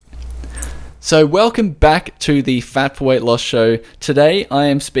So welcome back to the Fat for Weight Loss show. Today I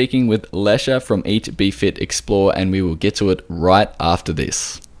am speaking with Lesya from EatBeFitExplore, and we will get to it right after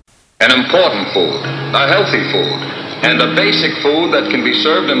this. An important food, a healthy food, and a basic food that can be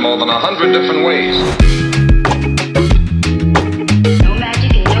served in more than 100 different ways. No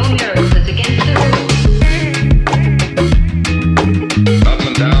magic and no miracles, it's against the rules. Up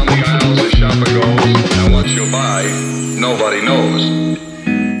and down the aisles the shopper goes, and what she'll buy, nobody knows.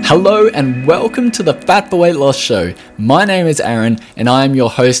 Hello and welcome to the Fat for Weight Loss show. My name is Aaron and I am your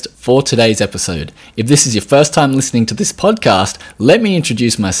host for today's episode. If this is your first time listening to this podcast, let me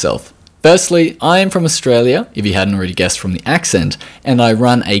introduce myself. Firstly, I am from Australia, if you hadn't already guessed from the accent, and I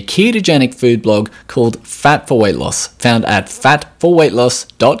run a ketogenic food blog called Fat for Weight Loss, found at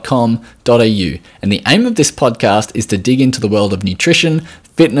fatforweightloss.com.au. And the aim of this podcast is to dig into the world of nutrition,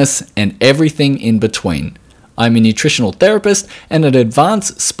 fitness, and everything in between. I'm a nutritional therapist and an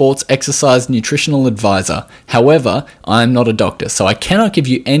advanced sports exercise nutritional advisor. However, I am not a doctor, so I cannot give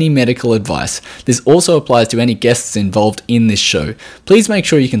you any medical advice. This also applies to any guests involved in this show. Please make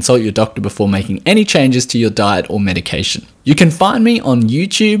sure you consult your doctor before making any changes to your diet or medication. You can find me on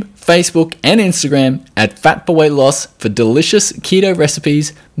YouTube, Facebook, and Instagram at Fat for Weight Loss for delicious keto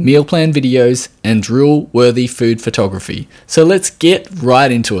recipes, meal plan videos, and drool-worthy food photography. So let's get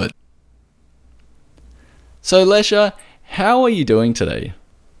right into it. So Lesya, how are you doing today?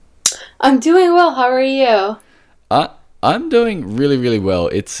 I'm doing well. How are you? I'm doing really, really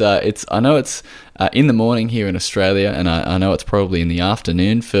well. I know it's in the morning here in Australia, and I know it's probably in the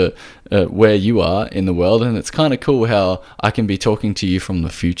afternoon for where you are in the world, and it's kind of cool how I can be talking to you from the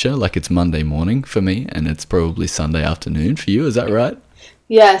future, like it's Monday morning for me, and it's probably Sunday afternoon for you. Is that right?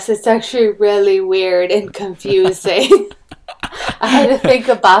 Yes, it's actually really weird and confusing. I had to think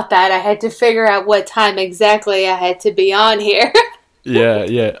about that. I had to figure out what time exactly I had to be on here.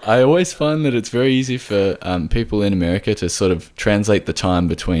 Yeah. I always find that it's very easy for people in America to sort of translate the time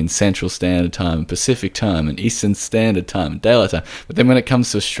between Central Standard Time and Pacific Time and Eastern Standard Time and Daylight Time. But then when it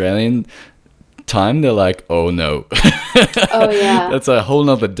comes to Australian time, they're like, oh no. Oh yeah. That's a whole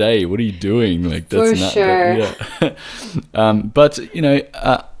nother day. What are you doing? Like, that's For sure. Yeah. But, you know,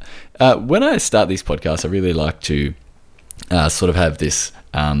 when I start these podcasts, I really like to sort of have this,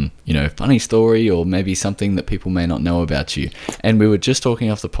 funny story or maybe something that people may not know about you. And we were just talking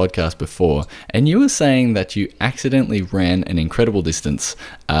off the podcast before, and you were saying that you accidentally ran an incredible distance,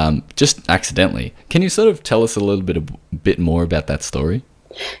 just accidentally. Can you sort of tell us a bit more about that story?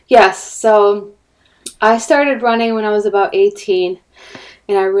 Yes. So I started running when I was about 18.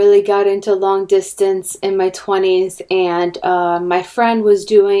 And I really got into long distance in my 20s. And my friend was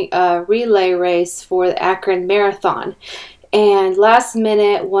doing a relay race for the Akron Marathon. And last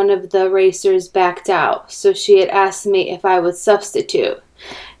minute, one of the racers backed out. So she had asked me if I would substitute.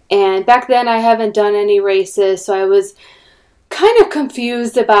 And back then, I haven't done any races. So I was kind of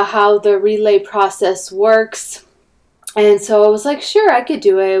confused about how the relay process works. And so I was like, sure, I could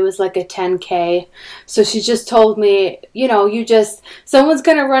do it. It was like a 10K. So she just told me, someone's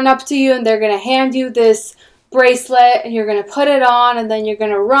going to run up to you and they're going to hand you this bracelet and you're going to put it on and then you're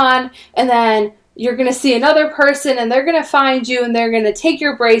going to run and then you're going to see another person and they're going to find you and they're going to take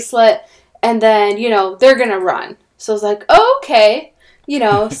your bracelet and then, they're going to run. So I was like, oh, okay.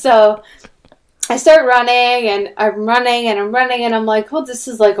 So I start running and I'm running and I'm like, oh, this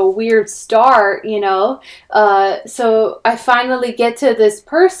is like a weird start, So I finally get to this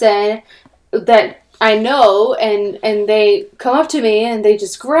person that I know and they come up to me and they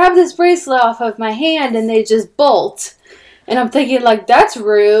just grab this bracelet off of my hand and they just bolt. And I'm thinking like, that's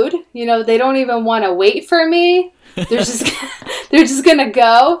rude. They don't even want to wait for me. They're just going to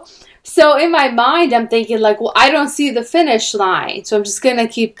go. So in my mind, I'm thinking like, well, I don't see the finish line. So I'm just going to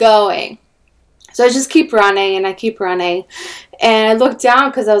keep going. So I just keep running and I keep running. And I looked down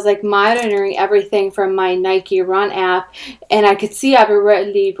because I was like monitoring everything from my Nike Run app. And I could see I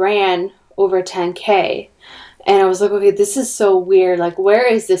already ran over 10K. And I was like, okay, this is so weird. Like, where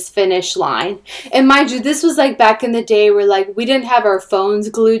is this finish line? And mind you, this was like back in the day where like we didn't have our phones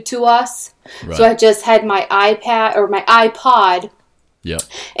glued to us. Right. So I just had my iPad or my iPod. Yep.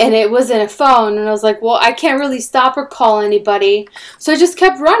 And it wasn't a phone. And I was like, well, I can't really stop or call anybody. So I just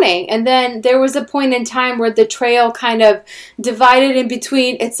kept running. And then there was a point in time where the trail kind of divided in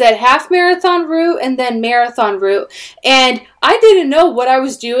between. It said half marathon route and then marathon route. And I didn't know what I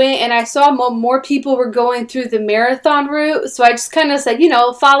was doing. And I saw more people were going through the marathon route. So I just kind of said,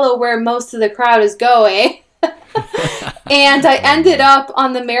 follow where most of the crowd is going. And I ended up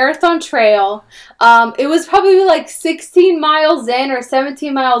on the marathon trail. It was probably like 16 miles in or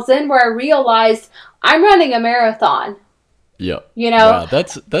 17 miles in where I realized I'm running a marathon. Yeah. You know? Wow,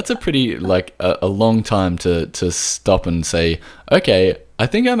 that's a pretty, like, a long time to stop and say, okay, I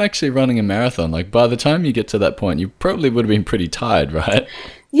think I'm actually running a marathon. Like, by the time you get to that point, you probably would have been pretty tired, right?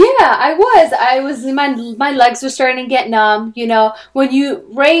 Yeah, I was my legs were starting to get numb. You know, when you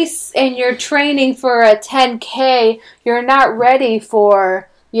race and you're training for a 10K, you're not ready for,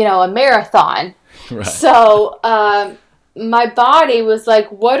 you know, a marathon. Right. So, my body was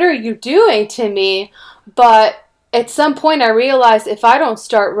like, "What are you doing to me?" But at some point I realized if I don't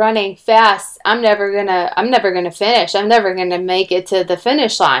start running fast, I'm never going to finish. I'm never going to make it to the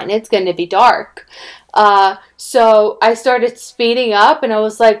finish line. It's going to be dark. So I started speeding up and I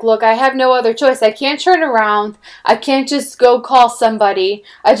was like, look, I have no other choice. I can't turn around. I can't just go call somebody.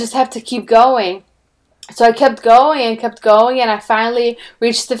 I just have to keep going. So I kept going and I finally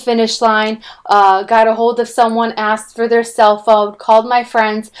reached the finish line, got a hold of someone, asked for their cell phone, called my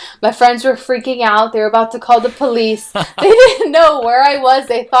friends. My friends were freaking out. They were about to call the police. They didn't know where I was.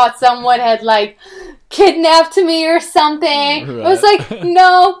 They thought someone had, like, kidnapped me or something. Right. I was like,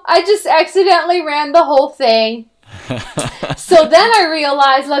 no, I just accidentally ran the whole thing. So then I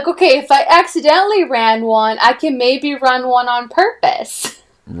realized, like, okay, if I accidentally ran one, I can maybe run one on purpose.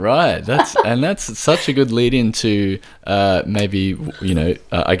 Right, that's such a good lead into maybe, you know,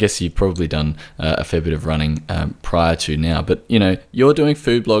 I guess you've probably done a fair bit of running prior to now, but, you know, you're doing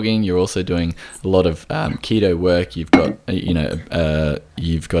food blogging, you're also doing a lot of keto work, you've got,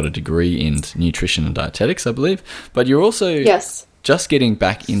 you've got a degree in nutrition and dietetics, I believe, but you're also just getting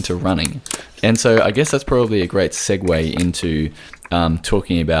back into running, and so I guess that's probably a great segue into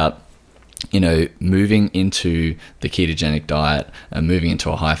talking about, you know, moving into the ketogenic diet, moving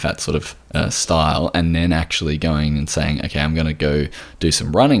into a high-fat sort of style, and then actually going and saying, okay, I'm going to go do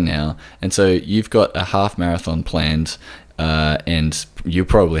some running now. And so you've got a half marathon planned, and you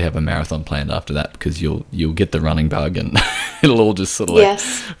probably have a marathon planned after that because you'll get the running bug and it'll all just sort of like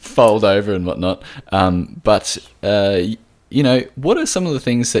fold over and whatnot. But you know, what are some of the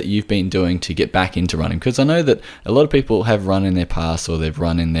things that you've been doing to get back into running? Because I know that a lot of people have run in their past, or they've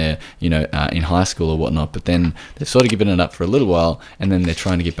run in their, you know, in high school or whatnot, but then they've sort of given it up for a little while, and then they're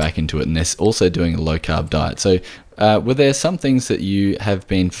trying to get back into it, and they're also doing a low-carb diet. So were there some things that you have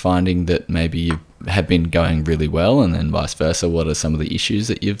been finding that maybe you have been going really well, and then vice versa? What are some of the issues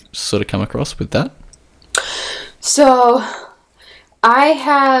that you've sort of come across with that? So I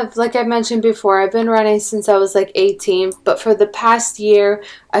have, like I mentioned before, I've been running since I was like 18, but for the past year,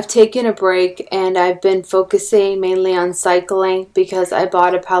 I've taken a break and I've been focusing mainly on cycling because I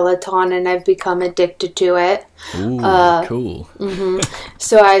bought a Peloton and I've become addicted to it. Ooh, cool.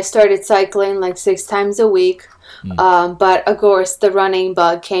 So I started cycling like 6 times a week, but of course the running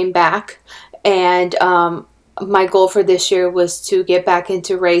bug came back, and my goal for this year was to get back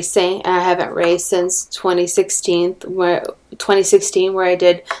into racing. I haven't raced since 2016, where I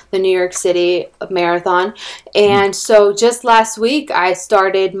did the New York City Marathon. And so just last week I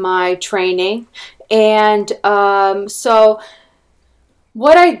started my training. And so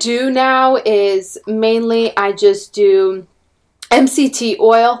what I do now is mainly I just do MCT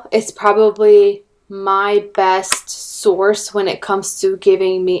oil. It's probably my best source when it comes to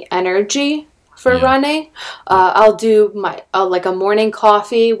giving me energy for running. I'll do like a morning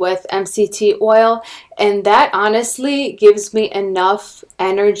coffee with MCT oil, and that honestly gives me enough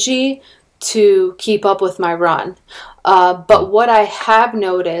energy to keep up with my run. But what I have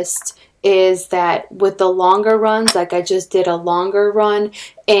noticed is that with the longer runs, like I just did a longer run,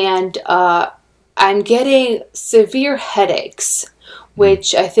 and I'm getting severe headaches,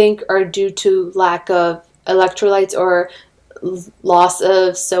 which I think are due to lack of electrolytes or loss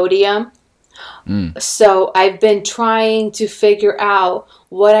of sodium. So I've been trying to figure out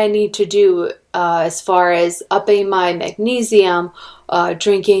what I need to do as far as upping my magnesium,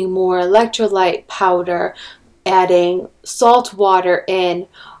 drinking more electrolyte powder, adding salt water in,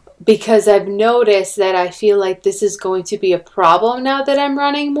 because I've noticed that I feel like this is going to be a problem now that I'm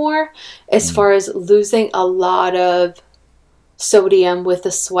running more, as far as losing a lot of sodium with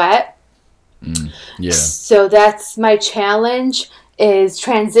the sweat. So that's my challenge, is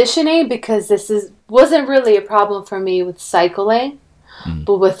transitioning, because wasn't really a problem for me with cycling,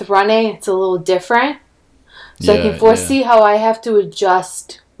 but with running it's a little different. So I can foresee how I have to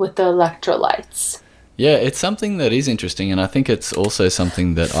adjust with the electrolytes. Yeah, it's something that is interesting, and I think it's also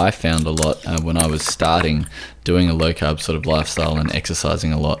something that I found a lot when I was starting doing a low carb sort of lifestyle and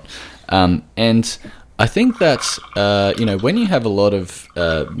exercising a lot. And I think that, you know, when you have a lot of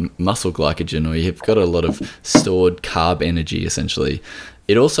muscle glycogen, or you've got a lot of stored carb energy, essentially,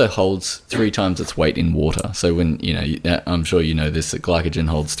 it also holds 3 times its weight in water. So when, I'm sure you know this, that glycogen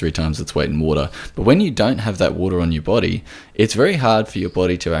holds 3 times its weight in water. But when you don't have that water on your body, it's very hard for your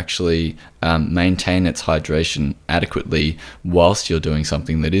body to actually maintain its hydration adequately whilst you're doing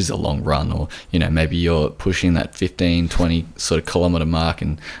something that is a long run, or, maybe you're pushing that 15, 20 sort of kilometer mark,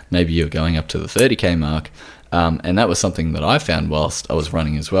 and maybe you're going up to the 30K mark. And that was something that I found whilst I was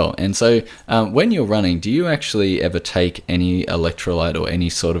running as well. And so when you're running, do you actually ever take any electrolyte or any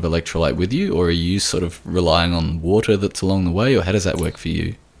sort of electrolyte with you, or are you sort of relying on water that's along the way, or how does that work for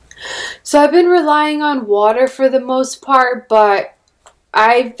you? So I've been relying on water for the most part, but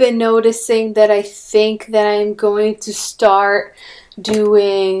I've been noticing that I think that I'm going to start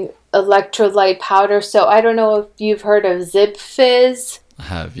doing electrolyte powder. So I don't know if you've heard of Zip Fizz. I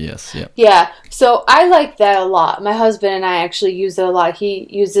have, yes. Yep. Yeah, so I like that a lot. My husband and I actually use it a lot. He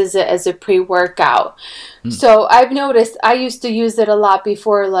uses it as a pre-workout. So I've noticed I used to use it a lot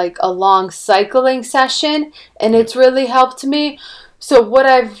before like a long cycling session, and it's really helped me. So what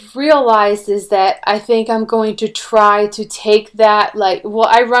I've realized is that I think I'm going to try to take that,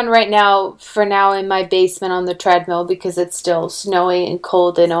 I run right now, for now, in my basement on the treadmill because it's still snowy and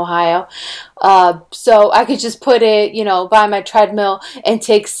cold in Ohio. So I could just put it, by my treadmill and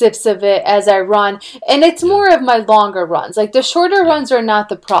take sips of it as I run. And it's more of my longer runs. Like the shorter runs are not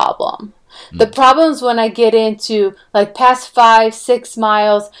the problem. The problem is when I get into past 5-6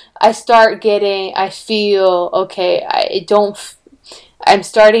 miles, I feel, okay, I'm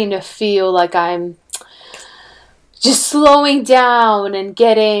starting to feel like I'm just slowing down and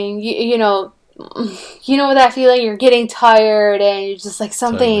getting, you know that feeling, you're getting tired and you're just like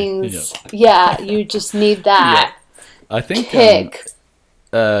something's, you just need that I think kick.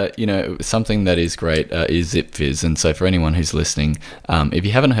 Something that is great is Zip Fizz. And so for anyone who's listening, if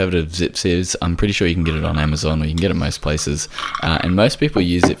you haven't heard of Zip Fizz, I'm pretty sure you can get it on Amazon, or you can get it most places. And most people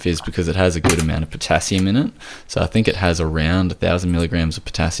use Zip Fizz because it has a good amount of potassium in it. So I think it has around 1,000 milligrams of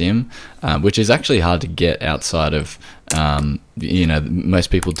potassium, which is actually hard to get outside of, most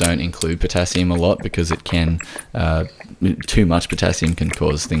people don't include potassium a lot because it can, too much potassium can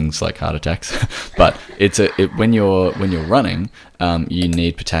cause things like heart attacks. But when you're running, you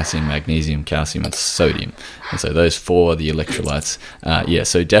need potassium, magnesium, calcium, and sodium. And so those 4 are the electrolytes.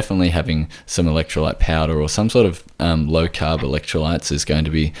 So definitely having some electrolyte powder or some sort of low-carb electrolytes is going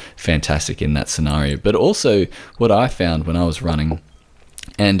to be fantastic in that scenario. But also what I found when I was running,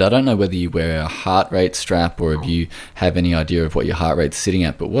 and I don't know whether you wear a heart rate strap or if you have any idea of what your heart rate's sitting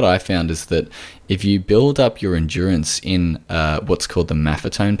at, but what I found is that if you build up your endurance in what's called the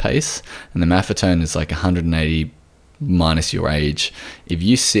maffetone pace, and the maffetone is like 180 minus your age, if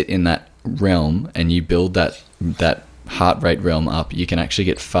you sit in that realm and you build that heart rate realm up, you can actually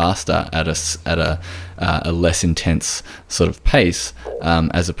get faster at a less intense sort of pace,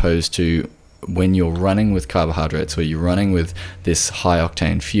 as opposed to when you're running with carbohydrates or you're running with this high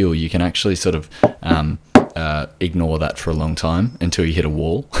octane fuel. You can actually sort of ignore that for a long time until you hit a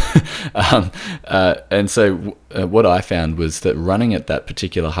wall. And so what I found was that running at that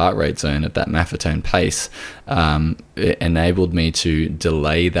particular heart rate zone, at that maffetone pace, it enabled me to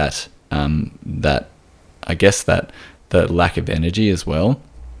delay the lack of energy as well.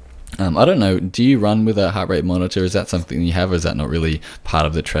 I don't know, do you run with a heart rate monitor? Is that something you have, or is that not really part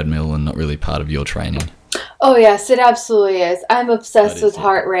of the treadmill and not really part of your training? Oh, yes, it absolutely is. I'm obsessed with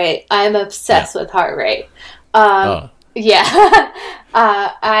heart rate. I'm obsessed with heart rate. Yeah.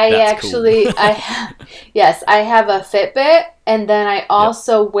 I actually, cool. I have a Fitbit, and then I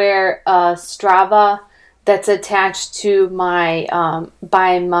also wear a Strava that's attached to my,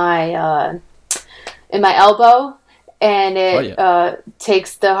 in my elbow. And it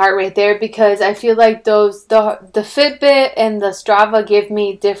takes the heart rate there, because I feel like the Fitbit and the Strava give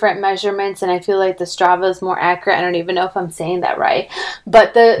me different measurements, and I feel like the Strava is more accurate. I don't even know if I'm saying that right,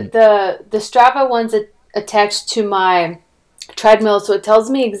 but the Strava one's attached to my treadmill, so it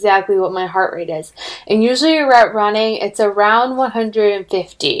tells me exactly what my heart rate is. And usually at running, it's around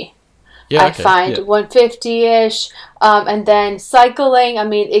 150. I find 150-ish, and then cycling, I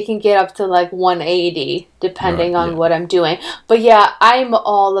mean, it can get up to like 180 depending on what I'm doing. But yeah, I'm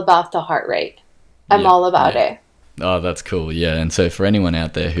all about the heart rate. I'm all about it. Oh, that's cool. Yeah. And so for anyone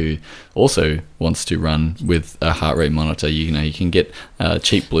out there who also wants to run with a heart rate monitor, you can get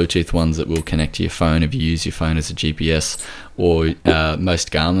cheap Bluetooth ones that will connect to your phone if you use your phone as a GPS, or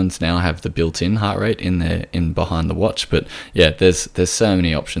most Garmin's now have the built-in heart rate in behind the watch. But yeah, there's so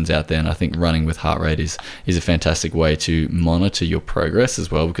many options out there, and I think running with heart rate is a fantastic way to monitor your progress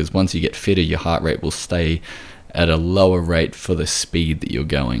as well, because once you get fitter, your heart rate will stay at a lower rate for the speed that you're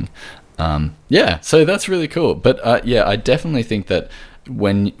going. So that's really cool. But I definitely think that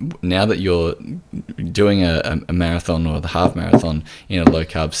now that you're doing a marathon or the half marathon in a low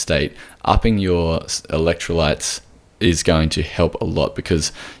carb state, upping your electrolytes is going to help a lot,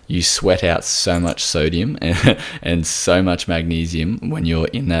 because you sweat out so much sodium and so much magnesium when you're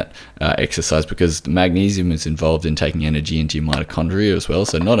in that exercise, because the magnesium is involved in taking energy into your mitochondria as well.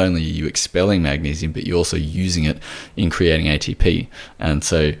 So not only are you expelling magnesium, but you're also using it in creating ATP. And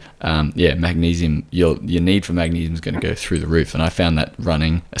so, magnesium, your need for magnesium is going to go through the roof. And I found that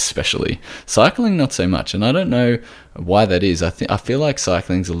running especially. Cycling, not so much. And I don't know why that is. I feel like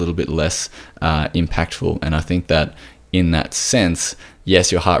cycling's a little bit less impactful. And I think that in that sense,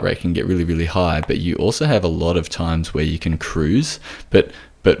 yes, your heart rate can get really, really high, but you also have a lot of times where you can cruise. But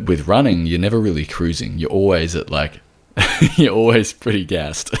with running, you're never really cruising. You're always at you're always pretty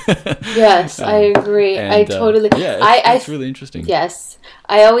gassed. Yes, I agree. I totally. It's really interesting. Yes,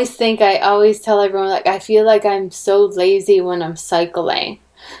 I always tell everyone, like, I feel like I'm so lazy when I'm cycling.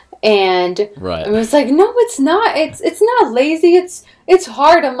 And right. I was like, no, it's not. It's not lazy. It's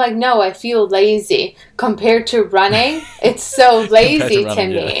hard. I'm like, no, I feel lazy compared to running. It's so lazy to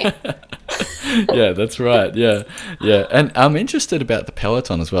me. Yeah, that's right. Yeah. And I'm interested about the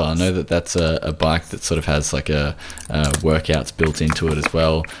Peloton as well. I know that that's a bike that sort of has like a workouts built into it as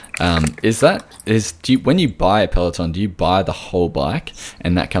well. When you buy a Peloton, do you buy the whole bike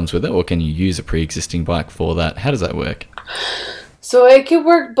and that comes with it, or can you use a pre-existing bike for that? How does that work? So it could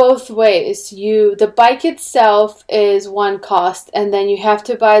work both ways. The bike itself is one cost, and then you have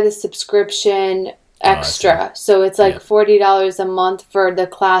to buy the subscription extra. So it's like $40 a month for the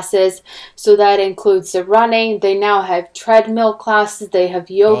classes. So that includes the running. They now have treadmill classes. They have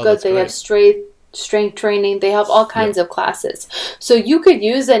yoga. They have strength training. They have all kinds of classes. So you could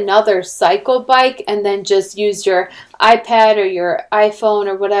use another cycle bike and then just use your iPad or your iPhone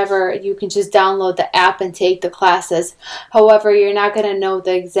or whatever. You can just download the app and take the classes. However, you're not going to know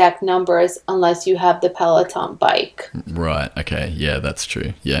the exact numbers unless you have the Peloton bike. Right. Okay. Yeah, that's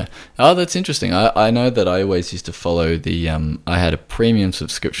true. Yeah. Oh, that's interesting. I know that I always used to follow I had a premium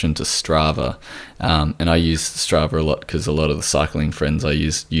subscription to Strava, and I use Strava a lot because a lot of the cycling friends I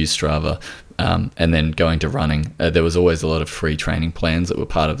use Strava. And then going to running, there was always a lot of free training plans that were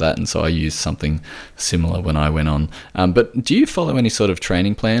part of that, and so I used something similar when I went on. But do you follow any sort of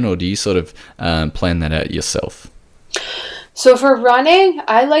training plan, or do you sort of plan that out yourself? So for running,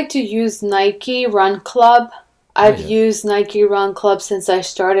 I like to use Nike Run Club. I've used Nike Run Club since I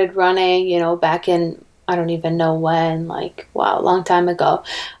started running, back in, I don't even know when, a long time ago.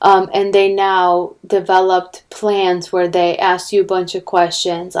 And they now developed plans where they ask you a bunch of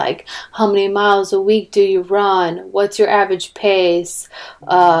questions, like how many miles a week do you run? What's your average pace?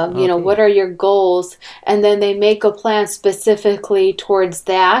 Cool. What are your goals? And then they make a plan specifically towards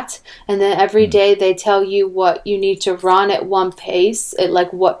that. And then every day they tell you what you need to run at what pace.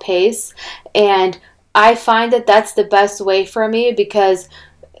 And I find that that's the best way for me, because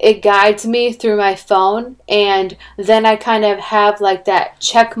it guides me through my phone, and then I kind of have like that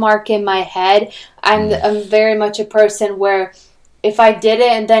check mark in my head. I'm very much a person where if I did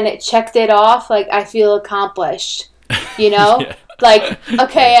it and then it checked it off, I feel accomplished, Yeah.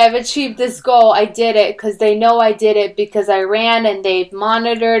 Okay, I've achieved this goal. I did it, because they know I did it because I ran and they've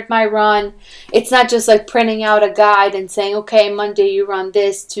monitored my run. It's not just like printing out a guide and saying, okay, Monday you run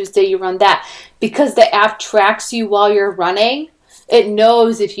this, Tuesday you run that. Because the app tracks you while you're running, it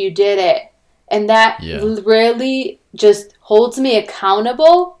knows if you did it. And that really just holds me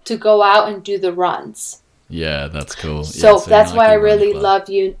accountable to go out and do the runs. Yeah, that's cool. So that's why I really love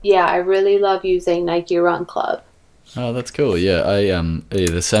I really love using Nike Run Club. Oh, that's cool. Yeah,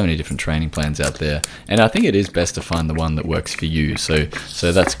 there's so many different training plans out there, and I think it is best to find the one that works for you. So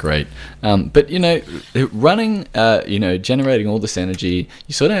that's great. But running, generating all this energy,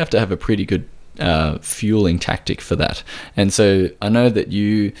 you sort of have to have a pretty good fueling tactic for that. And so I know that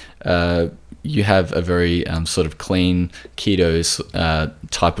you have a very sort of clean keto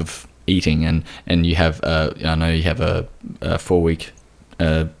type of eating, and you have I know you have a 4-week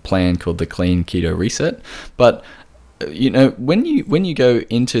plan called the Clean Keto Reset. But when you go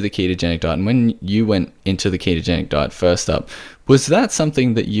into the ketogenic diet, and when you went into the ketogenic diet first up, was that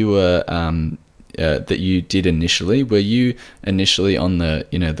something that you were that you did initially? Were you initially on the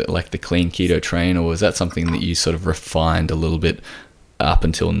the clean keto train, or was that something that you sort of refined a little bit up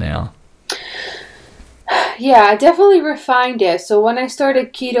until now? Yeah, I definitely refined it. So when I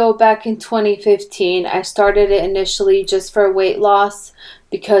started keto back in 2015, I started it initially just for weight loss,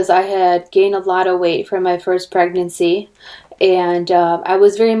 because I had gained a lot of weight from my first pregnancy. And I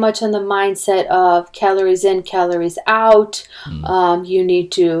was very much on the mindset of calories in, calories out. You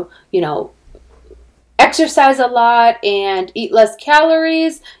need to, exercise a lot and eat less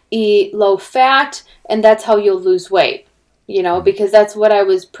calories, eat low fat, and that's how you'll lose weight, because that's what I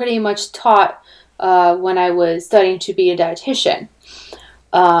was pretty much taught when I was studying to be a dietitian.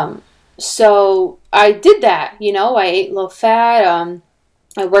 So I did that, I ate low fat,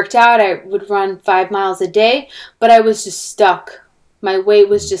 I worked out, I would run 5 miles a day, but I was just stuck. My weight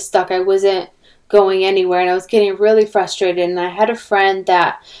was just stuck. I wasn't going anywhere, and I was getting really frustrated, and I had a friend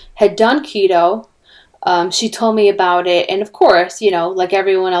that had done keto. She told me about it, and of course, like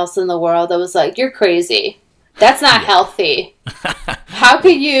everyone else in the world, I was like, "You're crazy. That's not healthy. How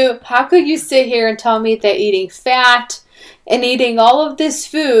could you sit here and tell me that eating fat and eating all of this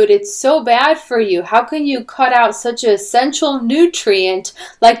food, it's so bad for you? How can you cut out such an essential nutrient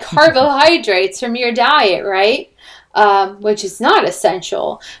like carbohydrates from your diet, right? Which is not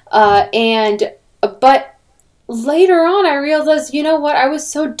essential." But later on, I realized, you know what? I was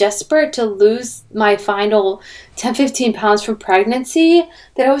so desperate to lose my final 10, 15 pounds from pregnancy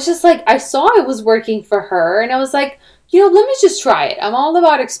that I was just like, I saw it was working for her. And I was like, let me just try it. I'm all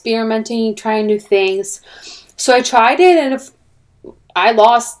about experimenting, trying new things. So I tried it, and I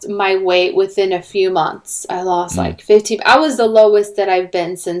lost my weight within a few months. I lost like 15. I was the lowest that I've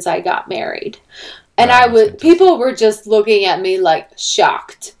been since I got married. And people were just looking at me like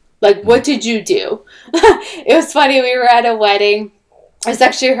shocked. Like, what did you do? It was funny. We were at a wedding. It was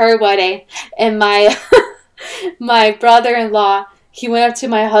actually her wedding. And my my brother-in-law, he went up to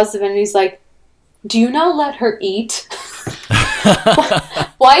my husband and he's like, "Do you not let her eat?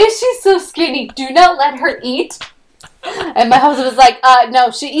 Why is she so skinny? Do not let her eat." And my husband was like,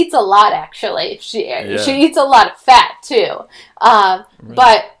 "No, she eats a lot, actually. She eats a lot of fat, too."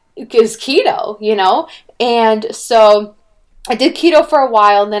 But it's keto, And so I did keto for a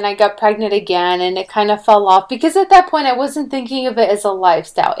while, and then I got pregnant again, and it kind of fell off because at that point I wasn't thinking of it as a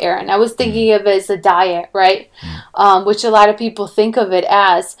lifestyle, Aaron. I was thinking of it as a diet, right? Which a lot of people think of it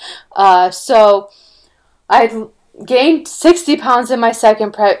as. So I gained 60 pounds in my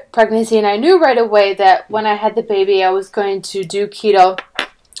second pregnancy, and I knew right away that when I had the baby I was going to do keto.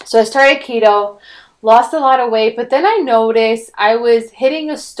 So I started keto, lost a lot of weight, but then I noticed I was hitting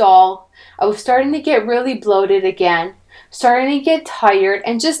a stall. I was starting to get really bloated again, starting to get tired,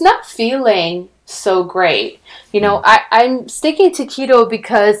 and just not feeling so great. I'm sticking to keto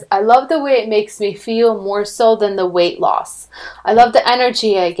because I love the way it makes me feel more so than the weight loss. I love the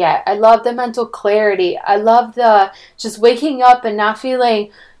energy I get. I love the mental clarity. I love the just waking up and not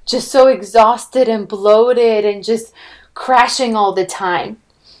feeling just so exhausted and bloated and just crashing all the time.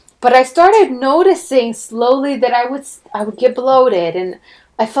 But I started noticing slowly that I would get bloated, and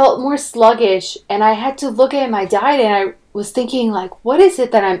I felt more sluggish, and I had to look at my diet, and I was thinking, like, what is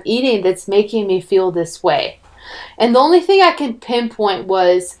it that I'm eating that's making me feel this way? And the only thing I could pinpoint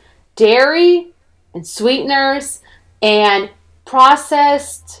was dairy and sweeteners and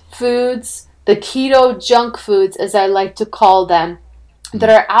processed foods, the keto junk foods, as I like to call them, that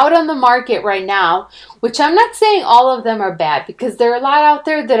are out on the market right now, which I'm not saying all of them are bad, because there are a lot out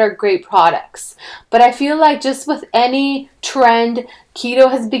there that are great products. But I feel like just with any trend, keto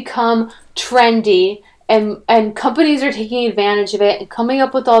has become trendy, and companies are taking advantage of it and coming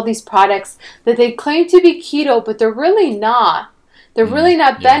up with all these products that they claim to be keto, but they're really not. They're really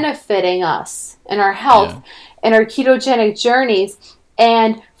not benefiting us and our health and our ketogenic journeys.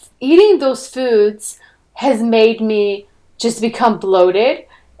 And eating those foods has made me just become bloated.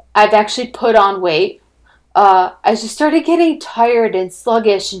 I've actually put on weight. I just started getting tired and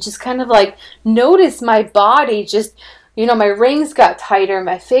sluggish and just kind of like noticed my body just, my rings got tighter,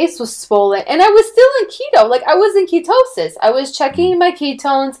 my face was swollen, and I was still in keto. Like, I was in ketosis. I was checking my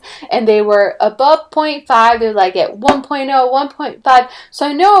ketones, and they were above 0.5. They're like at 1.0, 1.5. So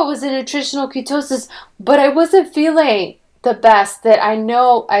I know I was in nutritional ketosis, but I wasn't feeling the best that I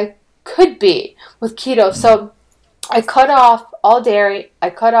know I could be with keto. So I cut off all dairy,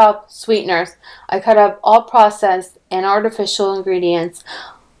 I cut off sweeteners, I cut off all processed and artificial ingredients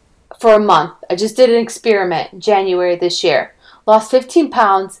for a month. I just did an experiment in January this year. Lost 15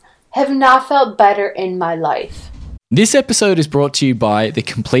 pounds, have not felt better in my life. This episode is brought to you by the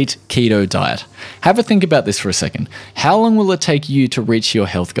Complete Keto Diet. Have a think about this for a second. How long will it take you to reach your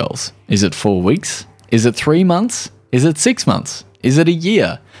health goals? Is it 4 weeks? Is it 3 months? Is it 6 months? Is it a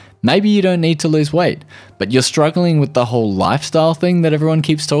year? Maybe you don't need to lose weight, but you're struggling with the whole lifestyle thing that everyone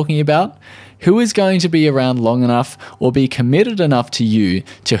keeps talking about. Who is going to be around long enough or be committed enough to you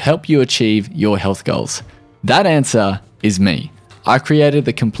to help you achieve your health goals? That answer is me. I created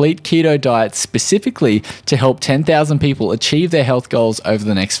the Complete Keto Diet specifically to help 10,000 people achieve their health goals over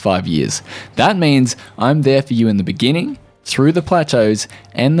the next 5 years. That means I'm there for you in the beginning, through the plateaus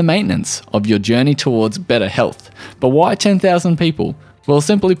and the maintenance of your journey towards better health. But why 10,000 people? Well,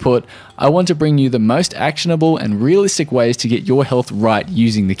 simply put, I want to bring you the most actionable and realistic ways to get your health right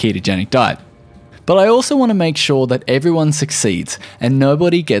using the ketogenic diet. But I also want to make sure that everyone succeeds and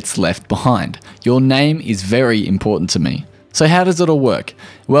nobody gets left behind. Your name is very important to me. So how does it all work?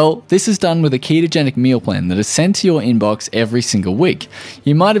 Well, this is done with a ketogenic meal plan that is sent to your inbox every single week.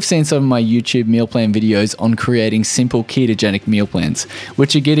 You might have seen some of my YouTube meal plan videos on creating simple ketogenic meal plans,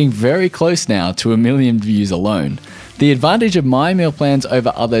 which are getting very close now to 1 million views alone. The advantage of my meal plans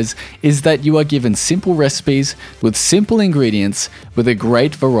over others is that you are given simple recipes with simple ingredients with a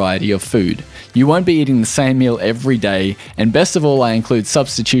great variety of food. You won't be eating the same meal every day, and best of all, I include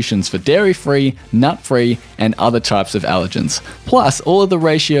substitutions for dairy-free, nut-free, and other types of allergens. Plus, all of the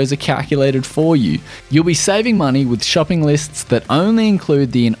ratios are calculated for you. You'll be saving money with shopping lists that only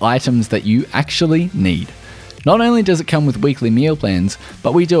include the items that you actually need. Not only does it come with weekly meal plans,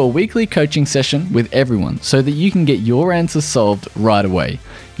 but we do a weekly coaching session with everyone so that you can get your answers solved right away.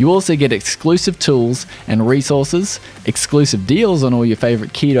 You also get exclusive tools and resources, exclusive deals on all your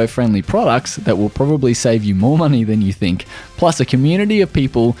favorite keto-friendly products that will probably save you more money than you think, plus a community of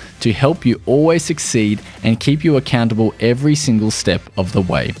people to help you always succeed and keep you accountable every single step of the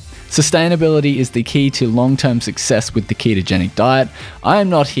way. Sustainability is the key to long-term success with the ketogenic diet. I am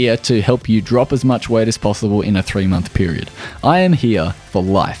not here to help you drop as much weight as possible in a 3-month period. I am here for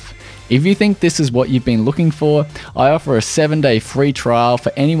life. If you think this is what you've been looking for, I offer a 7-day free trial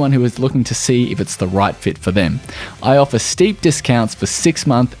for anyone who is looking to see if it's the right fit for them. I offer steep discounts for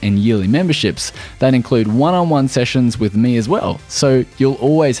 6-month and yearly memberships that include one-on-one sessions with me as well, so you'll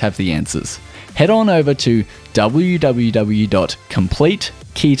always have the answers. Head on over to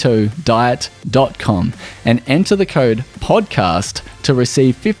www.completeketodiet.com and enter the code podcast to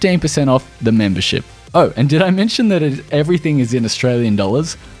receive 15% off the membership. Oh, and did I mention that everything is in Australian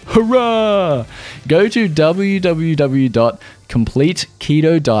dollars? Hurrah! Go to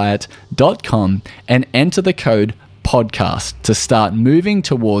www.completeketodiet.com and enter the code podcast to start moving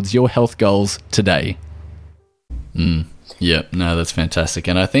towards your health goals today. Yeah, no, that's fantastic.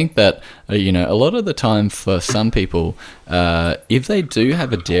 And I think that, a lot of the time for some people, if they do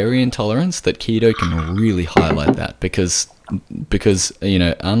have a dairy intolerance, that keto can really highlight that because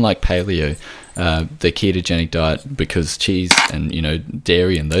unlike paleo, the ketogenic diet, because cheese and,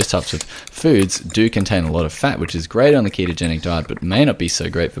 dairy and those types of foods do contain a lot of fat, which is great on the ketogenic diet, but may not be so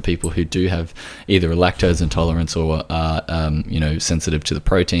great for people who do have either a lactose intolerance or are, sensitive to the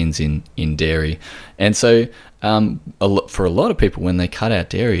proteins in dairy. And so, for a lot of people, when they cut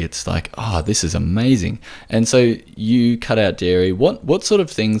out dairy, it's like, oh, this is amazing. And so you cut out dairy. What sort of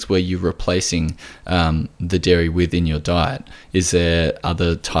things were you replacing the dairy with in your diet? Is there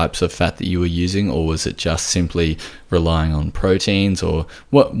other types of fat that you were using, or was it just simply relying on proteins? Or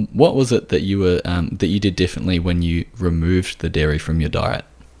what was it that you were that you did differently when you removed the dairy from your diet?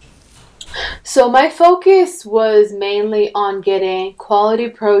 So my focus was mainly on getting quality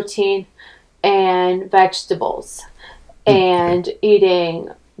protein and vegetables and eating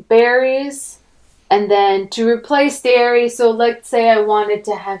berries, and then to replace dairy, so let's say I wanted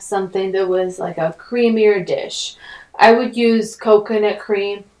to have something that was like a creamier dish, I would use coconut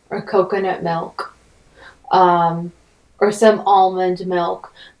cream or coconut milk, or some almond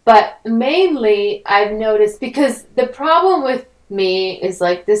milk. But mainly I've noticed, because the problem with me is,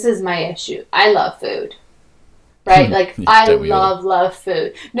 like, this is my issue, I love food. Right? Like, I love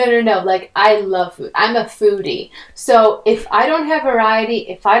food. No. Like, I love food. I'm a foodie. So if I don't have variety,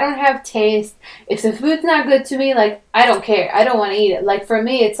 if I don't have taste, if the food's not good to me, like, I don't care. I don't want to eat it. Like, for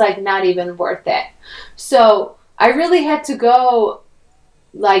me, it's, like, not even worth it. So I really had to go,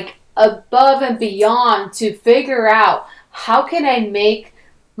 like, above and beyond to figure out how can I make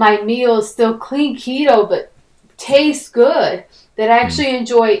my meals still clean keto but taste good, that I actually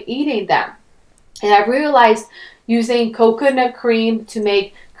enjoy eating them. And I realized using coconut cream to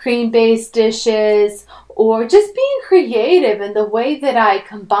make cream-based dishes, or just being creative in the way that I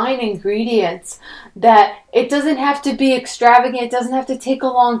combine ingredients, that it doesn't have to be extravagant, it doesn't have to take a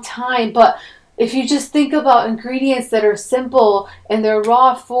long time, but if you just think about ingredients that are simple in their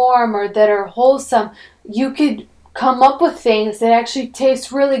raw form or that are wholesome, you could come up with things that actually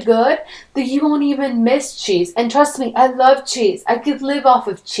taste really good, that you won't even miss cheese. And trust me, I love cheese. I could live off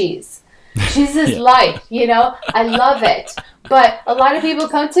of cheese. Cheese is life, I love it. But a lot of people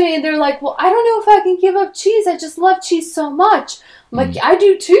come to me and they're like, well, I don't know if I can give up cheese. I just love cheese so much. I'm like, I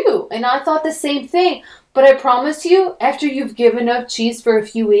do too. And I thought the same thing. But I promise you, after you've given up cheese for a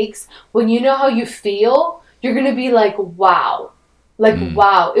few weeks, when you know how you feel, you're going to be like, wow. Like,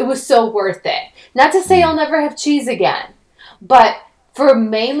 wow, it was so worth it. Not to say I'll never have cheese again. But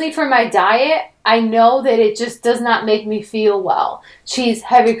mainly for my diet, I know that it just does not make me feel well. Cheese,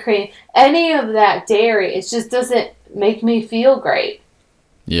 heavy cream, any of that dairy, it just doesn't make me feel great.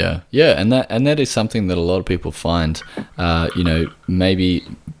 Yeah, and that is something that a lot of people find. Maybe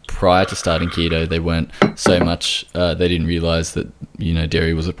prior to starting keto, they weren't so much. They didn't realize that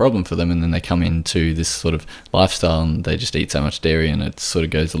dairy was a problem for them, and then they come into this sort of lifestyle and they just eat so much dairy, and it sort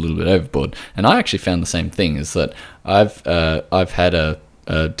of goes a little bit overboard. And I actually found the same thing. Is that I've had a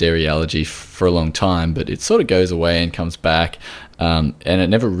dairy allergy for a long time, but it sort of goes away and comes back. And it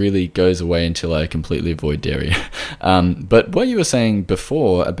never really goes away until I completely avoid dairy. But what you were saying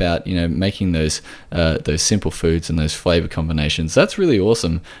before about making those simple foods and those flavor combinations, that's really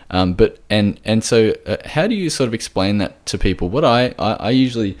awesome. So how do you sort of explain that to people? What I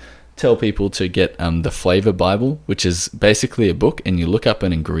usually tell people to get the Flavor Bible, which is basically a book, and you look up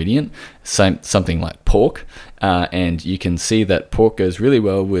an ingredient, something like pork, and you can see that pork goes really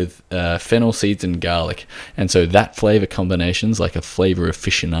well with fennel seeds and garlic, and so that flavor combination's like a flavor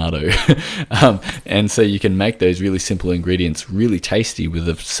aficionado. And so you can make those really simple ingredients really tasty with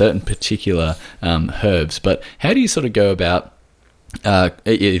a certain particular herbs. But how do you sort of go about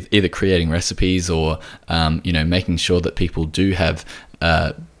either creating recipes or making sure that people do have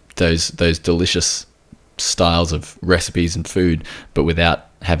those delicious styles of recipes and food, but without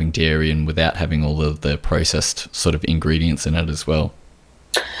having dairy and without having all of the processed sort of ingredients in it as well?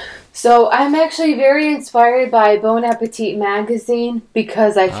 So I'm actually very inspired by Bon Appetit magazine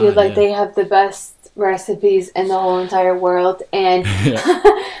because I feel like they have the best recipes in the whole entire world. And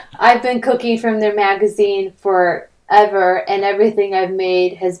I've been cooking from their magazine forever, and everything I've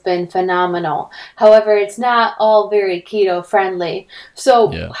made has been phenomenal. However, it's not all very keto friendly.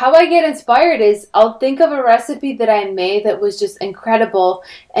 So how I get inspired is I'll think of a recipe that I made that was just incredible,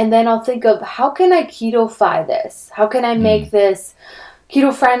 and then I'll think of how can I keto-fy this? How can I make this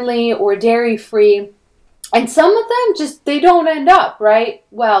keto friendly or dairy free? And some of them just, they don't end up right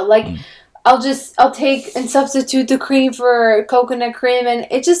well. Like I'll take and substitute the cream for coconut cream, and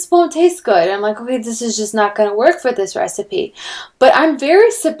it just won't taste good. I'm like, okay, this is just not going to work for this recipe. But I'm very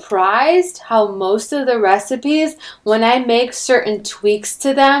surprised how most of the recipes, when I make certain tweaks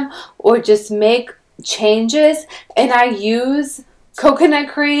to them or just make changes and I use coconut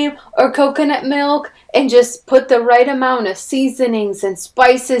cream or coconut milk and just put the right amount of seasonings and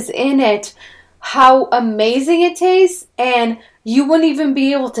spices in it, how amazing it tastes, and you wouldn't even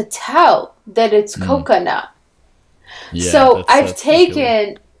be able to tell that it's coconut. Yeah, so I've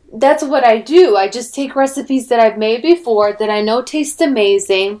taken, that's what I do. I just take recipes that I've made before that I know taste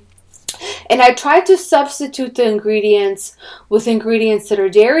amazing, and I try to substitute the ingredients with ingredients that are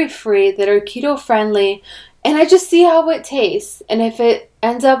dairy free, that are keto friendly, and I just see how it tastes. And if it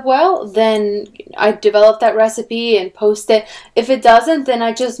ends up well, then I develop that recipe and post it. If it doesn't, then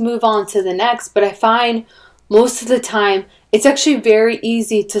I just move on to the next. But I find most of the time it's actually very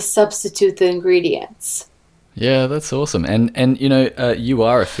easy to substitute the ingredients. Yeah, that's awesome. And you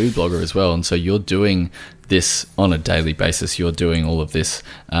are a food blogger as well, and so you're doing this on a daily basis. You're doing all of this,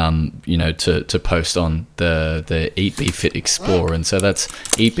 to post on the EatBeFitExplore, and so that's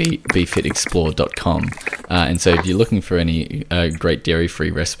EatBeFitExplore.com. And so if you're looking for any great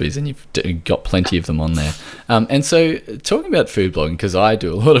dairy-free recipes, and you've got plenty of them on there. And so talking about food blogging, because I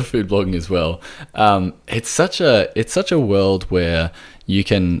do a lot of food blogging as well, it's such a world where you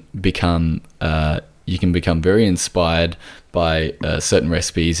can become very inspired by certain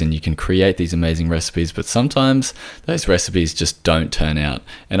recipes, and you can create these amazing recipes, but sometimes those recipes just don't turn out.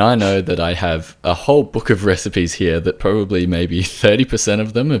 And I know that I have a whole book of recipes here that probably maybe 30%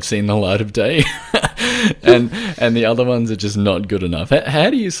 of them have seen the light of day, and the other ones are just not good enough. How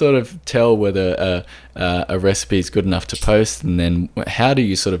do you sort of tell whether a recipe is good enough to post, and then how do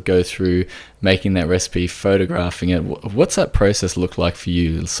you sort of go through making that recipe, photographing it? What's that process look like for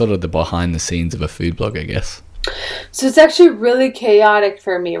you? Sort of the behind the scenes of a food blog, I guess. So it's actually really chaotic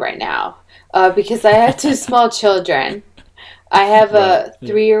for me right now because I have two small children. I have a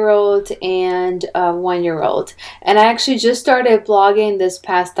 3-year-old and a 1-year-old. And I actually just started blogging this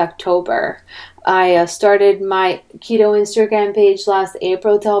past October. I started my keto Instagram page last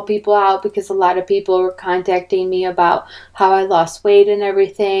April to help people out because a lot of people were contacting me about how I lost weight and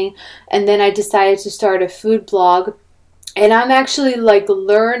everything. And then I decided to start a food blog. And I'm actually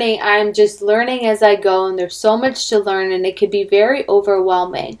learning. I'm just learning as I go, and there's so much to learn, and it can be very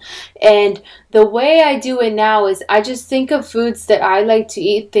overwhelming. And the way I do it now is I just think of foods that I like to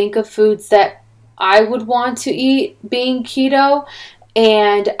eat, think of foods that I would want to eat being keto,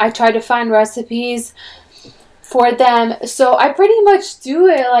 and I try to find recipes for them. So I pretty much do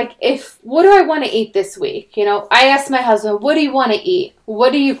it like, what do I want to eat this week? I ask my husband, what do you want to eat?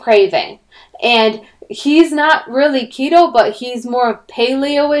 What are you craving? And he's not really keto, but he's more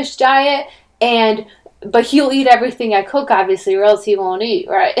paleo-ish diet, but he'll eat everything I cook, obviously, or else he won't eat,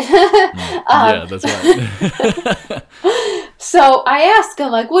 right? Yeah, that's right. So I ask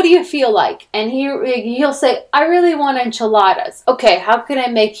him, like, what do you feel like? And he'll say, I really want enchiladas. Okay, how can I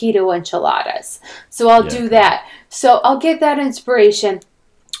make keto enchiladas? So I'll do that. So I'll get that inspiration.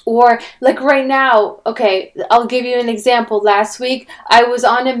 Or like right now, okay, I'll give you an example. Last week, I was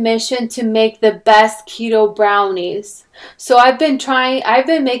on a mission to make the best keto brownies. So I've been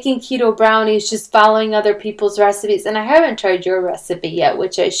making keto brownies, just following other people's recipes. And I haven't tried your recipe yet,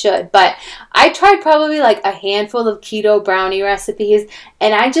 which I should. But I tried probably like a handful of keto brownie recipes,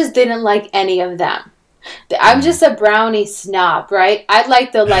 and I just didn't like any of them. I'm just a brownie snob, right? I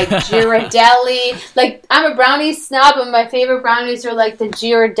like the Ghirardelli. Like, I'm a brownie snob, and my favorite brownies are like the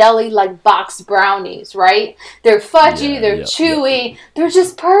Ghirardelli like box brownies, right? They're fudgy, they're chewy, they're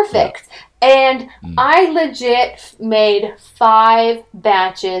just perfect. And I legit made 5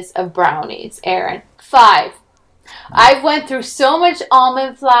 batches of brownies, Aaron. 5. I went through so much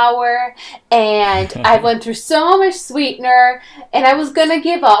almond flour, and I went through so much sweetener, and I was gonna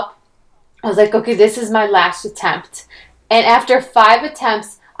give up. I was like, okay, this is my last attempt. And after 5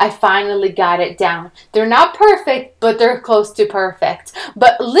 attempts, I finally got it down. They're not perfect, but they're close to perfect.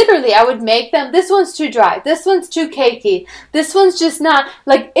 But literally, I would make them. This one's too dry. This one's too cakey. This one's just not,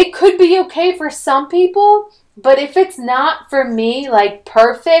 like, it could be okay for some people, but if it's not for me, like,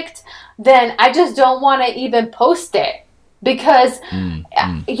 perfect, then I just don't want to even post it. Because,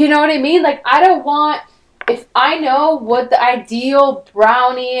 you know what I mean? Like, I don't want... If I know what the ideal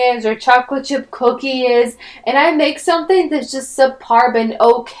brownie is or chocolate chip cookie is, and I make something that's just subpar and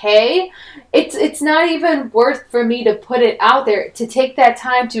okay, it's not even worth for me to put it out there, to take that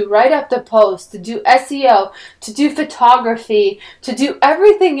time to write up the post, to do SEO, to do photography, to do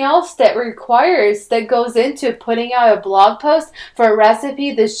everything else that goes into putting out a blog post for a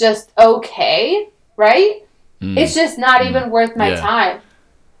recipe that's just okay, right? It's just not even worth my time.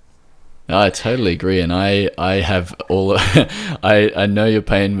 I totally agree, and I have all I know your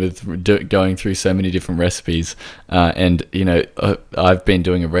pain with going through so many different recipes, and I've been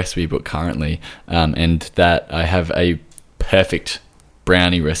doing a recipe book currently, and that I have a perfect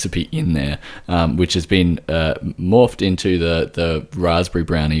brownie recipe in there, which has been morphed into the raspberry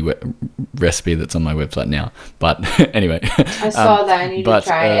brownie recipe that's on my website now. But anyway, I saw that. I need to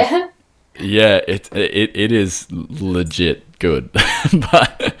try it. Yeah, it is legit good,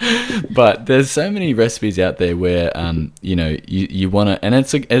 but there's so many recipes out there where you want to, and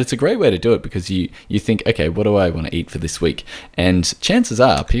it's a great way to do it, because you think, okay, what do I want to eat for this week? And chances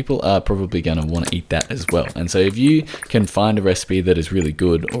are people are probably going to want to eat that as well. And so if you can find a recipe that is really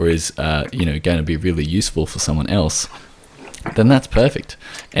good, or is going to be really useful for someone else, then that's perfect.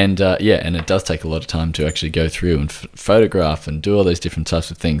 And and it does take a lot of time to actually go through and photograph and do all those different types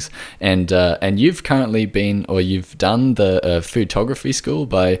of things. And you've currently you've done the photography school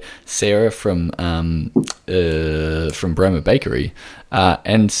by Sarah from Broma Bakery,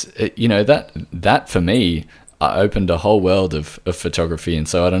 and that for me opened a whole world of photography. And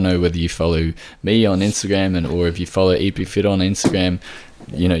so I don't know whether you follow me on Instagram or if you follow EatBeFit on Instagram.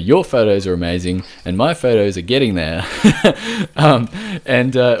 Your photos are amazing, and my photos are getting there.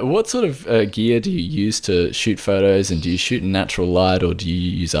 What sort of gear do you use to shoot photos? And do you shoot in natural light, or do you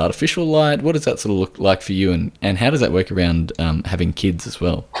use artificial light? What does that sort of look like for you? And how does that work around having kids as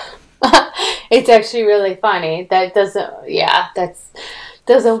well? It's actually really funny. That doesn't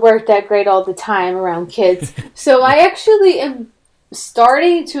work that great all the time around kids. So I actually am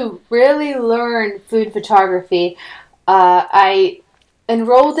starting to really learn food photography. I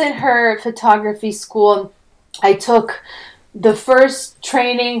enrolled in her photography school. I took the first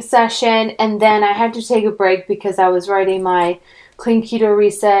training session, and then I had to take a break because I was writing my Clean Keto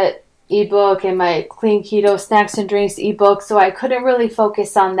Reset ebook and my Clean Keto Snacks and Drinks ebook, so I couldn't really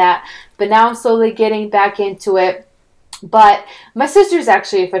focus on that. But now I'm slowly getting back into it. But my sister's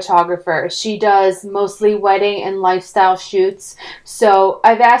actually a photographer. She does mostly wedding and lifestyle shoots. So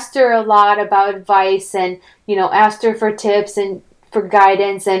I've asked her a lot about advice, and asked her for tips and for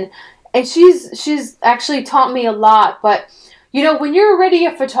guidance, and she's actually taught me a lot. But when you're already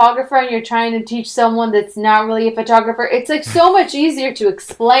a photographer and you're trying to teach someone that's not really a photographer, it's like so much easier to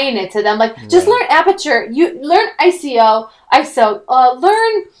explain it to them. Like, just learn aperture, you learn ISO,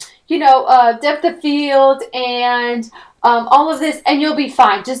 learn depth of field, and all of this, and you'll be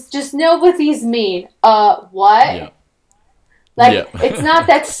fine. Just know what these mean. What? Yeah. Like, Yep. it's not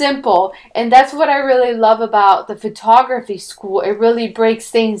that simple. And that's what I really love about the photography school. It really breaks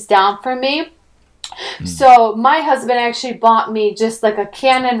things down for me. So my husband actually bought me just like a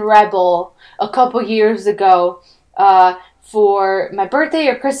Canon Rebel a couple years ago for my birthday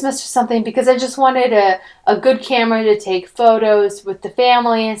or Christmas or something, because I just wanted a good camera to take photos with the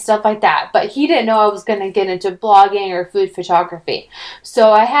family and stuff like that. But he didn't know I was going to get into blogging or food photography.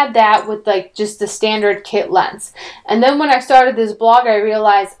 So I had that with like just the standard kit lens. And then when I started this blog, I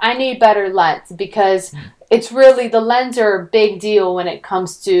realized I need better lens, because it's really, the lens are a big deal when it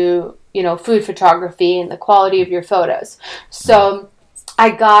comes to, you know, food photography and the quality of your photos. So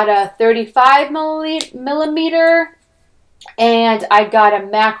I got a 35 millimeter, and I got a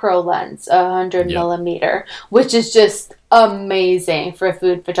macro lens, 100 millimeter, which is just amazing for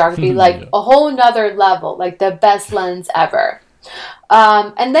food photography, like a whole nother level, like the best lens ever.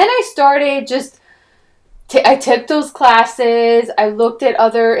 And then I started just, I took those classes, I looked at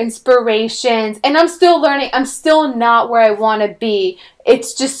other inspirations, and I'm still learning. I'm still not where I want to be.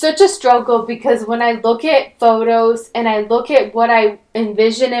 It's just such a struggle, because when I look at photos and I look at what I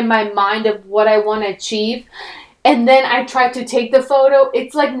envision in my mind of what I want to achieve, and then I try to take the photo,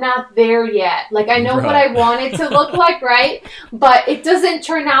 it's like not there yet. Like, I know what I want it to look like, right? But it doesn't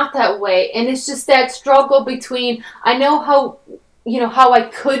turn out that way. And it's just that struggle between, I know how, you know, how I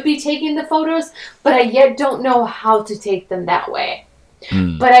could be taking the photos, but I yet don't know how to take them that way.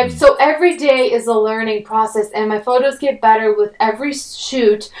 But so every day is a learning process, and my photos get better with every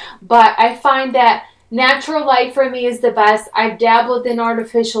shoot. But I find that natural light for me is the best. I've dabbled in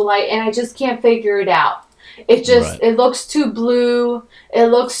artificial light, and I just can't figure it out. It just, it looks too blue. It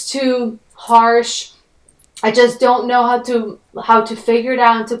looks too harsh. I just don't know how to figure it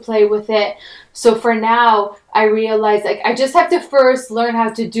out and to play with it. So for now, I realize, like, I just have to first learn how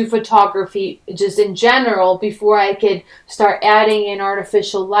to do photography just in general before I could start adding in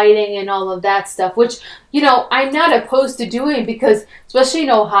artificial lighting and all of that stuff, which, you know, I'm not opposed to doing, because especially in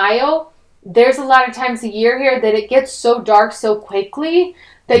Ohio, there's a lot of times a year here that it gets so dark so quickly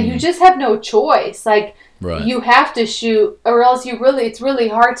that you just have no choice. Like, you have to shoot, or else it's really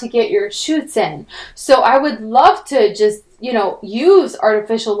hard to get your shoots in. So I would love to just, you know, use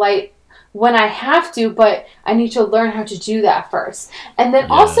artificial light when I have to, but I need to learn how to do that first. And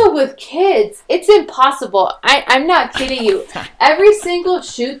then also with kids, it's impossible. I'm not kidding you. Every single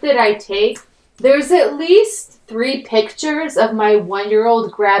shoot that I take, there's at least 3 pictures of my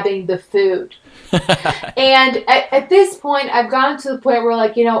 1-year-old grabbing the food. And at this point, I've gotten to the point where,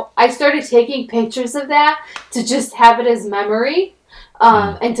 like, you know, I started taking pictures of that to just have it as memory,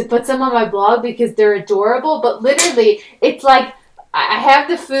 and to put some on my blog because they're adorable. But literally, it's like I have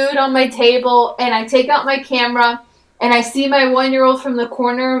the food on my table, and I take out my camera, and I see my 1-year-old from the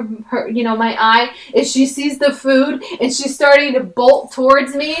corner of her, you know, my eye, and she sees the food, and she's starting to bolt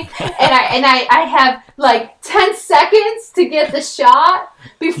towards me, and I have like 10 seconds to get the shot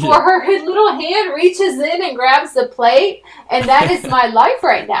before her little hand reaches in and grabs the plate, and that is my life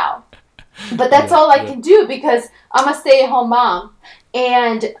right now. But that's all I can do, because I'm a stay-at-home mom,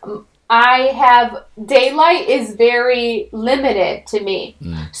 and I have, daylight is very limited to me.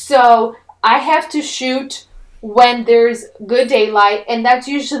 So I have to shoot when there's good daylight, and that's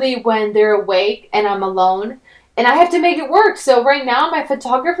usually when they're awake and I'm alone, and I have to make it work. So right now my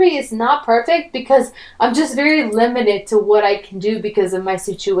photography is not perfect because I'm just very limited to what I can do because of my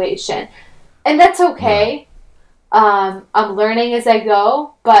situation, and that's okay. I'm learning as I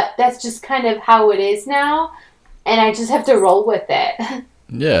go, but that's just kind of how it is now, and I just have to roll with it.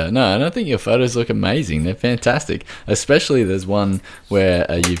 Yeah, no, and I think your photos look amazing. They're fantastic. Especially there's one where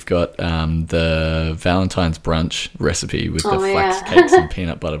you've got the Valentine's brunch recipe with the flax cakes and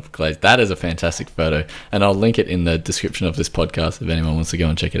peanut butter glaze. That is a fantastic photo, and I'll link it in the description of this podcast if anyone wants to go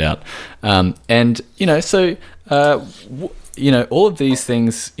and check it out. And, you know, so, you know, all of these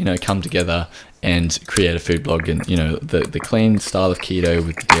things, you know, come together and create a food blog, and, you know, the clean style of keto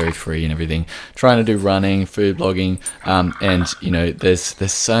with the dairy free and everything, trying to do running, food blogging, and, you know, there's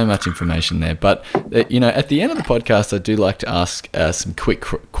so much information there. But, you know, at the end of the podcast, I do like to ask some quick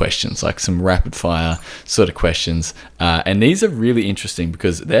questions, like some rapid fire sort of questions. And these are really interesting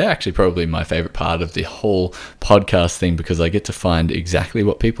because they're actually probably my favorite part of the whole podcast thing, because I get to find exactly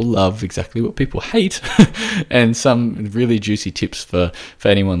what people love, exactly what people hate, and some really juicy tips for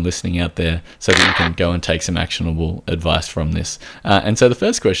anyone listening out there, so that you can go and take some actionable advice from this. And so the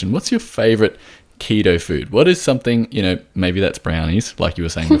first question, what's your favorite keto food? What is something, you know, maybe that's brownies, like you were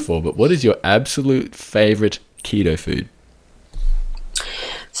saying before, but what is your absolute favorite keto food?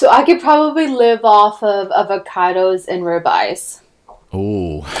 So I could probably live off of avocados and ribeyes.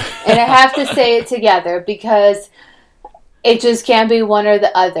 Oh. And I have to say it together because It just can't be one or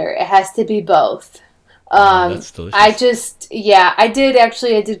the other. It has to be both. That's delicious. I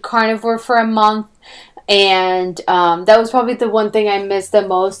did carnivore for a month, and that was probably the one thing I missed the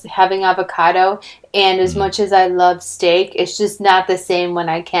most, having avocado. And as much as I love steak, it's just not the same when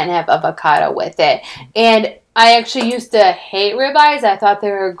I can't have avocado with it. And I actually used to hate ribeyes. I thought they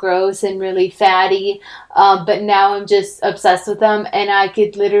were gross and really fatty, but now I'm just obsessed with them, and I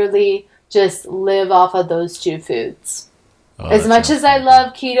could literally just live off of those two foods. As much as I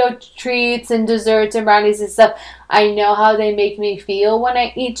love keto treats and desserts and brownies and stuff, I know how they make me feel when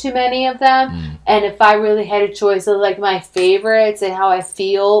I eat too many of them. And if I really had a choice of like my favorites and how I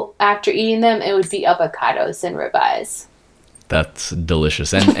feel after eating them, it would be avocados and ribeyes. That's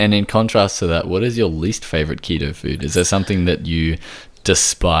delicious. And in contrast to that, what is your least favorite keto food? Is there something that you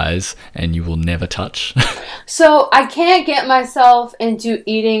despise and you will never touch? So I can't get myself into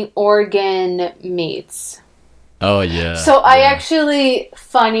eating organ meats. Oh, yeah. So I actually,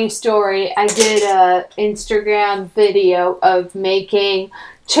 funny story, I did a Instagram video of making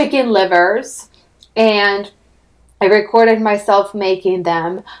chicken livers, and I recorded myself making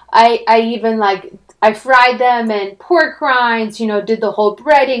them. I even I fried them in pork rinds, did the whole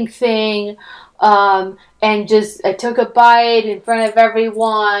breading thing, and just I took a bite in front of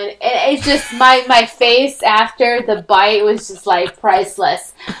everyone, and it's just my face after the bite was just like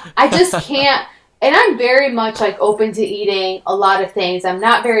priceless. I just can't. And I'm very much open to eating a lot of things. I'm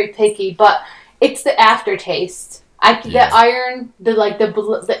not very picky, but it's the aftertaste. The iron,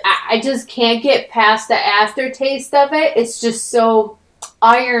 I just can't get past the aftertaste of it. It's just so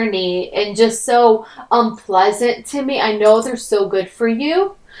irony and just so unpleasant to me. I know they're so good for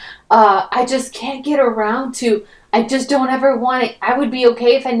you. I just can't get around to. I just don't ever want it. I would be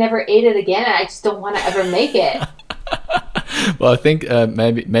okay if I never ate it again. I just don't want to ever make it. Well, I think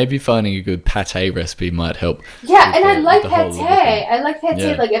maybe finding a good pate recipe might help. Yeah, and I like pate. I like pate.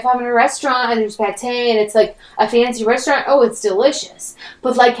 Yeah. Like if I'm in a restaurant and there's pate and it's like a fancy restaurant, oh, it's delicious.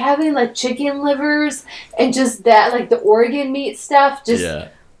 But like having like chicken livers and just that, like the organ meat stuff, just Yeah,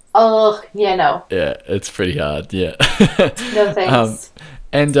 it's pretty hard. Yeah. No thanks.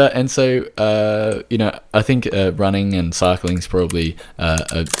 And so, I think running and cycling is probably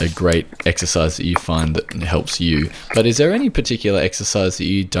a great exercise that you find that helps you. But is there any particular exercise that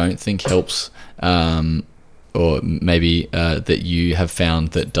you don't think helps, or maybe that you have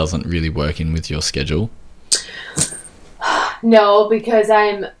found that doesn't really work in with your schedule? No, because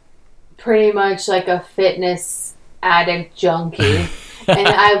I'm pretty much like a fitness addict junkie, and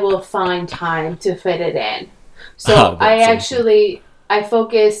I will find time to fit it in. So I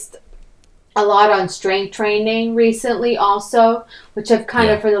focused a lot on strength training recently also, which I've kind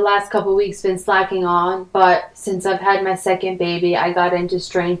of for the last couple of weeks been slacking on. But since I've had my second baby, I got into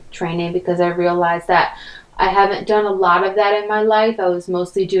strength training because I realized that I haven't done a lot of that in my life. I was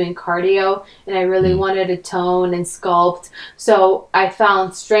mostly doing cardio, and I really wanted to tone and sculpt. So I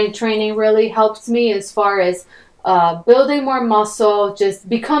found strength training really helps me as far as building more muscle, just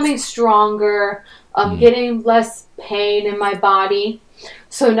becoming stronger, getting less pain in my body.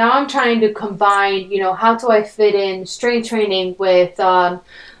 So now I'm trying to combine, how do I fit in strength training with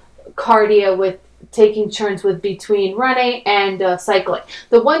cardio, with taking turns with between running and cycling.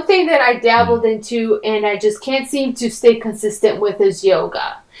 The one thing that I dabbled into and I just can't seem to stay consistent with is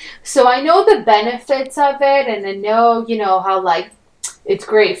yoga. So I know the benefits of it, and I know, how it's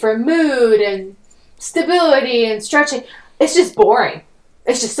great for mood and stability and stretching. It's just boring.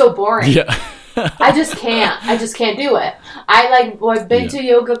 It's just so boring. Yeah. I just can't do it. I've been to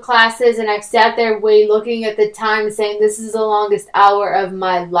yoga classes, and I've sat there looking at the time and saying, this is the longest hour of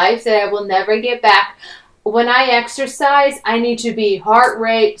my life that I will never get back. When I exercise, I need to be heart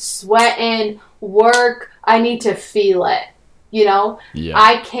rate, sweating, work. I need to feel it. Yeah.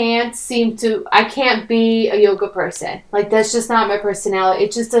 I can't be a yoga person. That's just not my personality.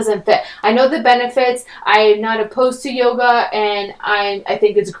 It just doesn't fit. I know the benefits. I'm not opposed to yoga, and I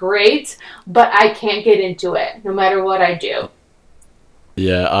think it's great, but I can't get into it no matter what I do.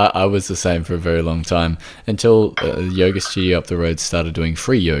 Yeah, I was the same for a very long time until the yoga studio up the road started doing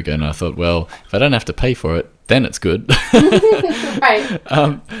free yoga, and I thought, well, if I don't have to pay for it, then it's good. Right.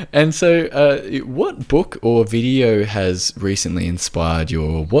 And so what book or video has recently inspired you,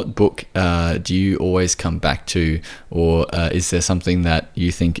 or what book do you always come back to, or is there something that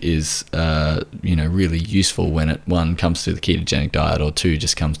you think is really useful when it, one, comes to the ketogenic diet, or two,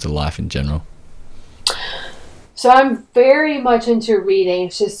 just comes to life in general? So I'm very much into reading.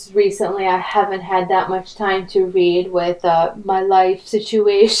 It's just recently I haven't had that much time to read with my life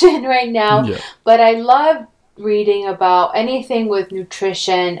situation right now. Yeah. But I love reading about anything with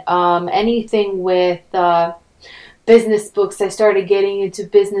nutrition, anything with business books. I started getting into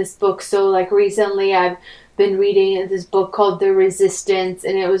business books. So like recently I've been reading this book called The Resistance,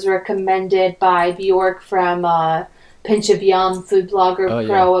 and it was recommended by Bjork from Pinch of Yum, Food Blogger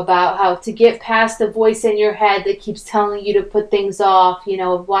Pro, about how to get past the voice in your head that keeps telling you to put things off, you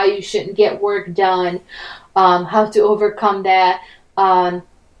know, why you shouldn't get work done, how to overcome that.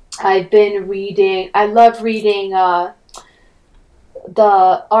 I've been reading, I love reading The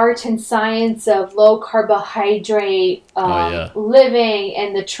Art and Science of Low Carbohydrate Living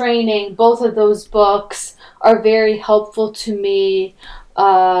and The Training. Both of those books are very helpful to me.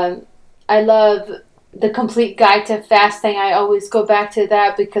 I love The Complete Guide to Fasting. I always go back to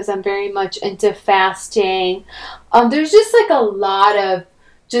that because I'm very much into fasting. There's just like a lot of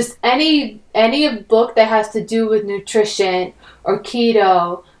just any book that has to do with nutrition or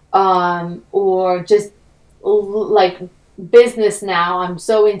keto, or just like business now. I'm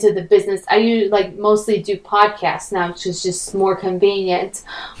so into the business. I usually like mostly do podcasts now, which is just more convenient.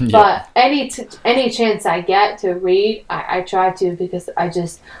 Yeah. But any chance I get to read, I try to, because I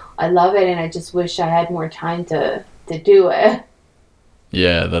love it, and I just wish I had more time to do it.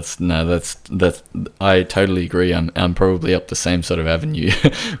 Yeah, that's I totally agree. I'm probably up the same sort of avenue,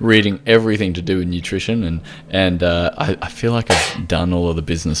 reading everything to do with nutrition, and I feel like I've done all of the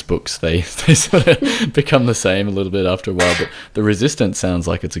business books. They sort of become the same a little bit after a while. But The Resistance sounds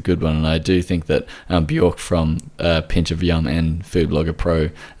like it's a good one, and I do think that Bjork from Pinch of Yum and Food Blogger Pro,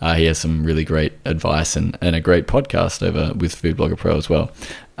 he has some really great advice and a great podcast over with Food Blogger Pro as well.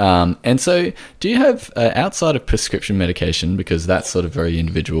 And so, do you have, outside of prescription medication, because that's sort of very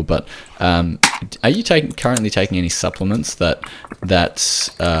individual, but are you currently taking any supplements that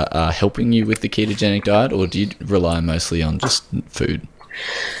are helping you with the ketogenic diet, or do you rely mostly on just food?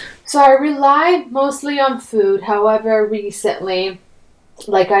 So I rely mostly on food. However, recently,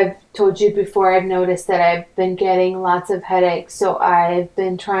 like I've told you before, I've noticed that I've been getting lots of headaches. So I've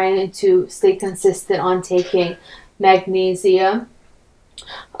been trying to stay consistent on taking magnesium.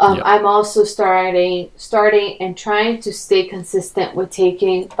 I'm also starting and trying to stay consistent with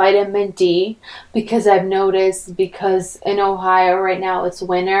taking vitamin D, because I've noticed, because in Ohio right now it's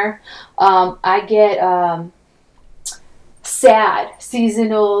winter, I get SAD,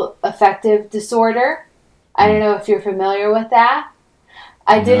 seasonal affective disorder. I don't know if you're familiar with that.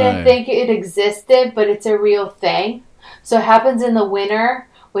 I didn't think it existed, but it's a real thing. So it happens in the winter.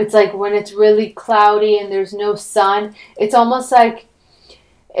 It's like when it's really cloudy and there's no sun. It's almost like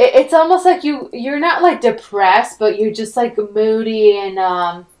you're not like depressed, but you're just like moody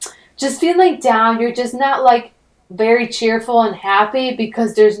and just feeling down. You're just not like very cheerful and happy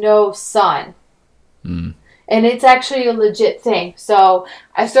because there's no sun. And it's actually a legit thing. So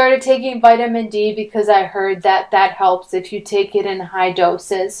I started taking vitamin D because I heard that helps if you take it in high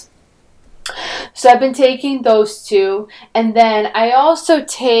doses. So I've been taking those two. And then I also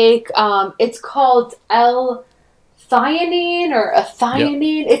take, it's called L-theanine or a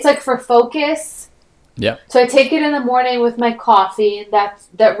theanine. Yep. It's like for focus. Yeah. So I take it in the morning with my coffee, and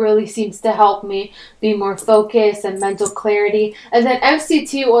that really seems to help me be more focused and mental clarity. And then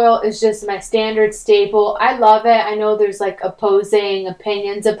MCT oil is just my standard staple. I love it. I know there's like opposing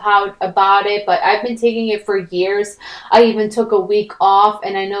opinions about it, but I've been taking it for years. I even took a week off,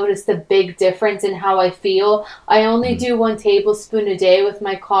 and I noticed a big difference in how I feel. I only do 1 tablespoon a day with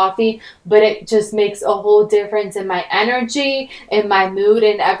my coffee, but it just makes a whole difference in my energy, in my mood,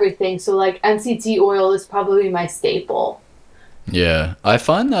 and everything. So like MCT oil is probably my staple. Yeah, I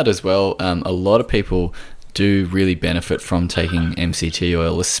find that as well. A lot of people do really benefit from taking MCT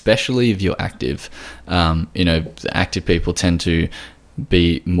oil, especially if you're active. Active people tend to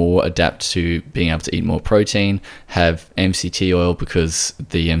be more adapt to being able to eat more protein, have MCT oil, because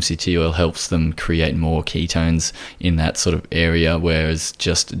the MCT oil helps them create more ketones in that sort of area, whereas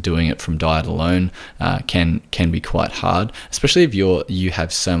just doing it from diet alone can be quite hard, especially if you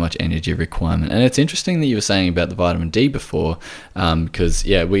have so much energy requirement. And it's interesting that you were saying about the vitamin D before, because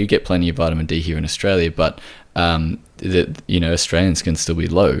we get plenty of vitamin D here in Australia, but Australians can still be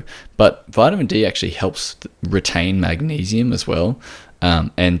low, but vitamin D actually helps retain magnesium as well,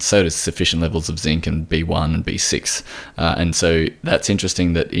 and so does sufficient levels of zinc and B1 and B6, and so that's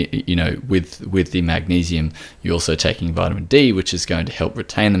interesting that with the magnesium you're also taking vitamin D, which is going to help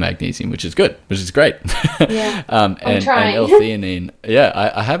retain the magnesium, which is good, which is great. Yeah. I'm trying. And L-theanine,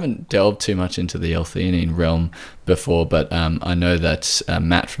 I haven't delved too much into the L-theanine realm before, but I know that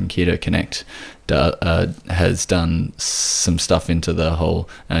Matt from Keto Connect has done some stuff into the whole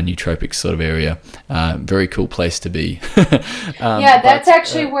nootropic sort of area. Very cool place to be. That's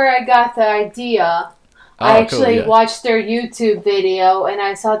actually where I got the idea. I Oh, cool, actually yeah. watched their YouTube video and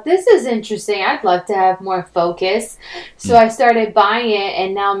I thought, this is interesting. I'd love to have more focus. So I started buying it,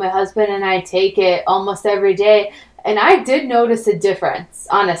 and now my husband and I take it almost every day. And I did notice a difference,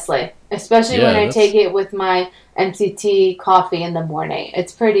 honestly, especially when I take it with my MCT coffee in the morning.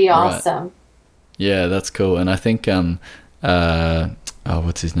 It's pretty awesome. Yeah, that's cool. And I think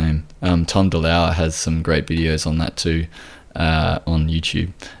what's his name? Tom DeLauer has some great videos on that too, on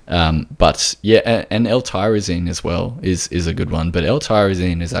YouTube. But yeah, and L-tyrosine as well is a good one. But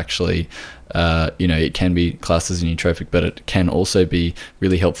L-tyrosine is actually, it can be classed as a nootropic, but it can also be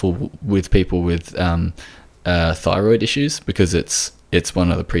really helpful with people with thyroid issues, because it's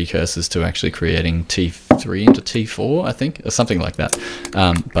one of the precursors to actually creating T3 into T4, I think, or something like that.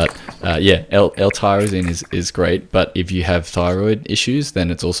 L-tyrosine is great, but if you have thyroid issues, then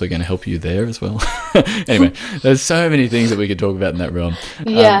it's also going to help you there as well. Anyway, there's so many things that we could talk about in that realm.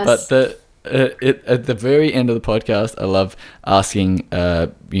 Yes. But at the very end of the podcast, I love asking,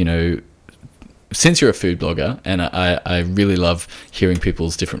 since you're a food blogger, and I really love hearing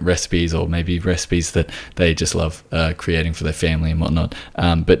people's different recipes, or maybe recipes that they just love creating for their family and whatnot.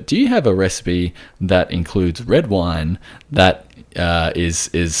 But do you have a recipe that includes red wine that is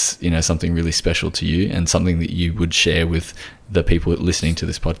something really special to you, and something that you would share with the people listening to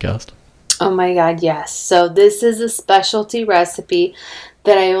this podcast? Oh my God, yes. So this is a specialty recipe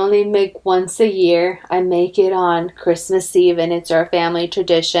that I only make once a year. I make it on Christmas Eve, and it's our family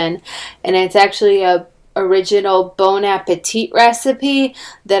tradition. And it's actually a original Bon Appetit recipe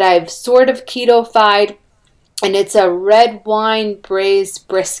that I've sort of keto-fied, and it's a red wine braised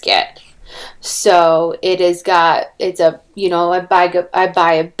brisket. So I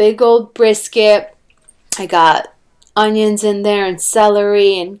buy a big old brisket. I got onions in there, and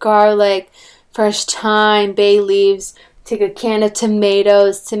celery and garlic, fresh thyme, bay leaves. Take a can of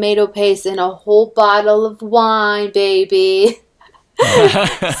tomatoes, tomato paste, and a whole bottle of wine, baby.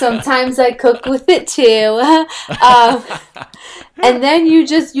 Sometimes I cook with it too. And then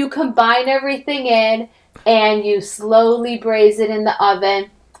you combine everything in, and you slowly braise it in the oven.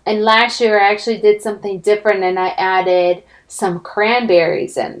 And last year I actually did something different, and I added some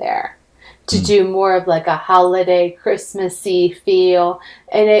cranberries in there to do more of like a holiday Christmassy feel,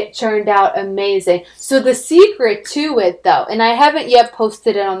 and it turned out amazing. So the secret to it, though, and I haven't yet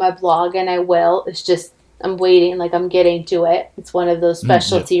posted it on my blog, and I will, it's just I'm waiting, like I'm getting to it. It's one of those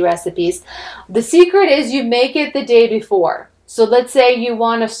specialty recipes. The secret is you make it the day before. So let's say you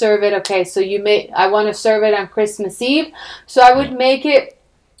want to serve it, okay, so I want to serve it on Christmas Eve, so I would make it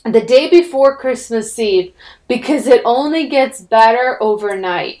the day before Christmas Eve, because it only gets better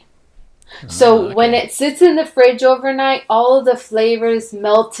overnight. So when it sits in the fridge overnight, all of the flavors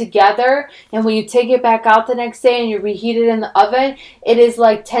melt together, and when you take it back out the next day and you reheat it in the oven, it is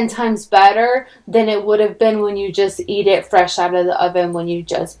like 10 times better than it would have been when you just eat it fresh out of the oven when you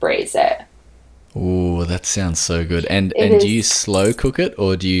just braise it. Oh, that sounds so good. And do you slow cook it,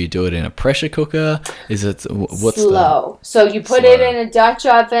 or do you do it in a pressure cooker? Is it what's slow? So you put it in a Dutch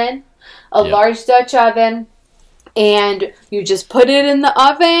oven, large Dutch oven, and you just put it in the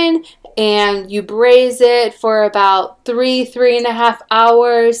oven, and you braise it for about 3.5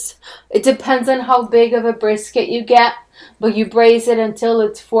 hours. It depends on how big of a brisket you get, but you braise it until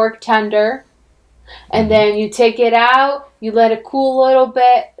it's fork tender. And then you take it out, you let it cool a little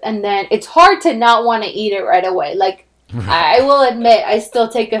bit, and then it's hard to not want to eat it right away. Like, I will admit, I still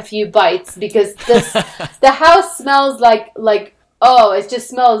take a few bites, because the house smells like it just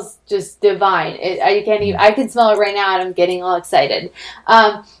smells just divine. I can smell it right now, and I'm getting all excited.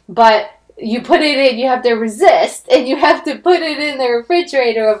 But you put it in, you have to resist, and you have to put it in the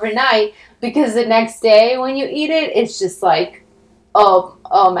refrigerator overnight, because the next day when you eat it, it's just like, oh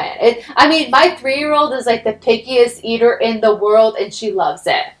man. My 3-year-old is like the pickiest eater in the world, and she loves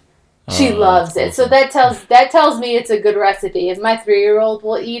it. She loves it. So that tells me it's a good recipe. If my 3-year-old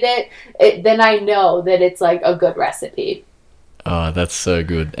will eat it, then I know that it's like a good recipe. Oh, that's so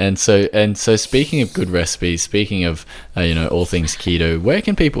good. And so speaking of good recipes, speaking of all things keto, where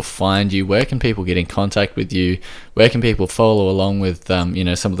can people find you? Where can people get in contact with you? Where can people follow along with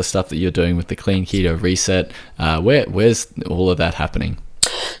some of the stuff that you're doing with the Clean Keto Reset? Where's all of that happening?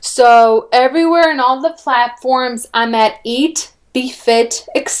 So everywhere in all the platforms, I'm at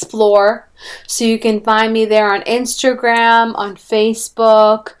EatBeFitExplore. So you can find me there on Instagram, on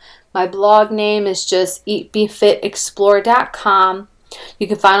Facebook. My blog name is just EatBeFitExplore.com. You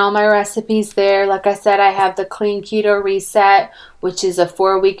can find all my recipes there. Like I said, I have the Clean Keto Reset, which is a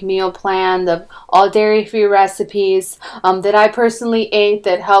 4-week meal plan of all dairy-free recipes that I personally ate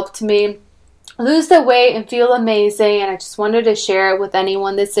that helped me lose the weight and feel amazing. And I just wanted to share it with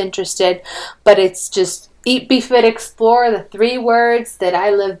anyone that's interested. But it's just EatBeFitExplore, the 3 words that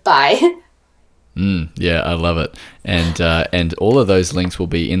I live by. Yeah, I love it. And all of those links will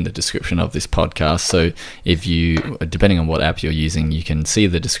be in the description of this podcast. So if you, depending on what app you're using, you can see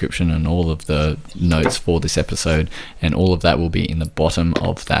the description and all of the notes for this episode, and all of that will be in the bottom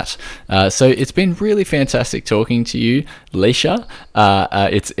of that. So it's been really fantastic talking to you, Lesya.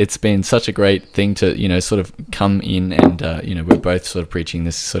 It's been such a great thing to, sort of come in and, we're both sort of preaching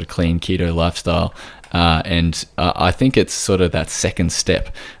this sort of clean keto lifestyle. And I think it's sort of that second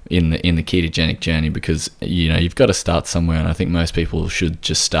step in the ketogenic journey, because you've got to start somewhere, and I think most people should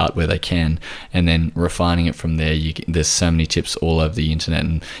just start where they can, and then refining it from there. There's so many tips all over the internet,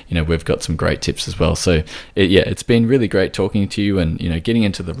 and we've got some great tips as well. So it's been really great talking to you, and getting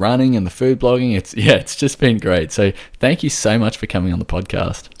into the running and the food blogging. It's just been great. So thank you so much for coming on the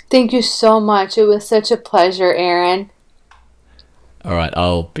podcast. Thank you so much. It was such a pleasure, Aaron. All right,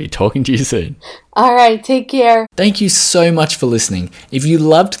 I'll be talking to you soon. All right, take care. Thank you so much for listening. If you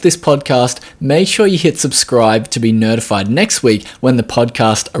loved this podcast, make sure you hit subscribe to be notified next week when the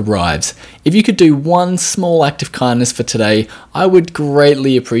podcast arrives. If you could do one small act of kindness for today, I would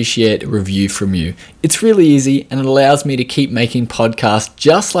greatly appreciate a review from you. It's really easy, and it allows me to keep making podcasts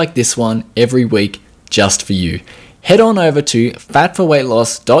just like this one every week just for you. Head on over to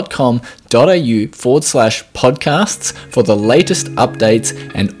fatforweightloss.com.au/podcasts for the latest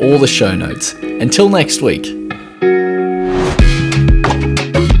updates and all the show notes. Until next week.